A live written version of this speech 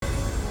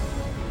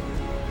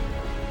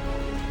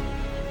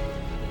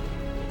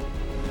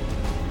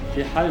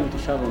في حال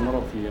انتشار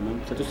المرض في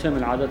اليمن ستسهم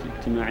العادات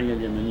الاجتماعية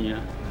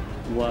اليمنية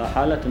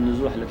وحالة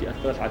النزوح التي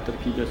أثرت على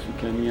التركيبة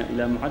السكانية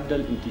إلى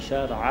معدل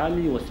انتشار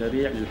عالي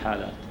وسريع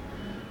للحالات،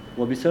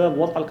 وبسبب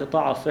وضع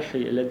القطاع الصحي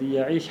الذي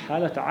يعيش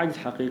حالة عجز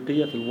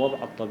حقيقية في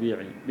الوضع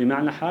الطبيعي،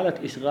 بمعنى حالة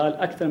إشغال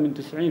أكثر من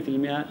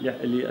 90%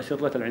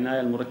 لأشرة العناية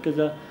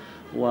المركزة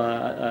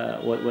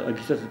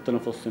وأجهزة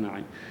التنفس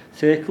الصناعي،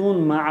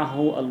 سيكون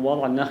معه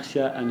الوضع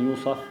نخشى أن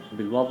يوصف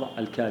بالوضع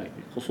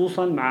الكارثي،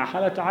 خصوصا مع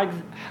حالة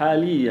عجز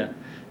حالية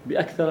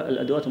بأكثر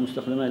الأدوات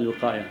المستخدمة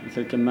للوقاية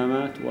مثل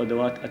الكمامات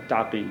وأدوات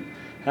التعقيم.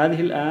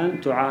 هذه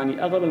الآن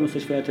تعاني أغلب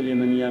المستشفيات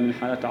اليمنية من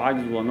حالة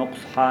عجز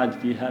ونقص حاد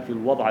فيها في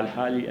الوضع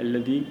الحالي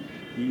الذي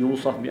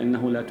يوصف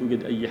بأنه لا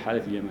توجد أي حالة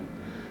في اليمن.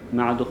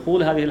 مع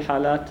دخول هذه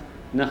الحالات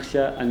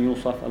نخشى أن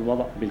يوصف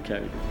الوضع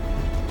بالكارثي.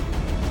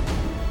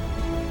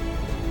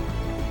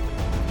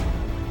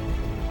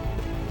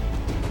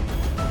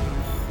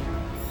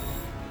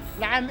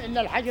 نعم، إن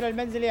الحجر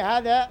المنزلي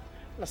هذا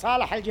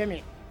لصالح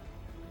الجميع،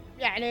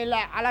 يعني لا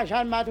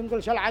علشان ما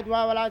تنقلش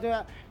العدوى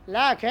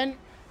لكن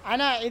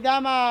أنا إذا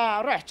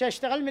ما رحت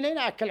أشتغل منين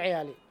أكل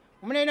عيالي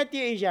ومنين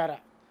أدي إيجاره؟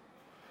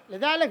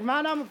 لذلك ما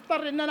أنا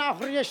مضطر إن أنا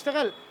أخرج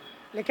أشتغل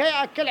لكي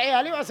أكل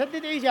عيالي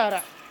وأسدد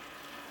إيجاره،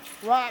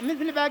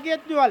 ومثل باقي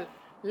الدول،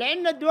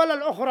 لأن الدول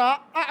الأخرى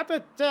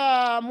أعطت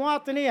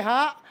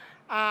مواطنيها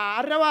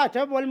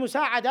الرواتب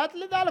والمساعدات،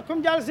 لذلك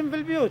هم جالسين في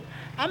البيوت.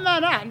 أما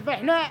نحن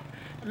فإحنا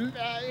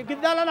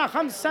قد لنا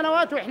 5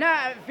 سنوات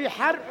وإحنا في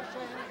حرب،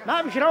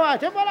 ما بش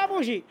رواتب ولا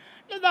أبو شيء،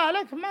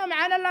 لذلك ما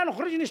معنا إلا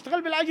نخرج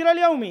نشتغل بالأجر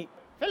اليومي،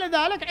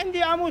 فلذلك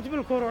عندي أموت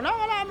بالكورونا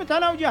ولا أموت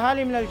أنا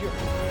وجهالي من الجوع.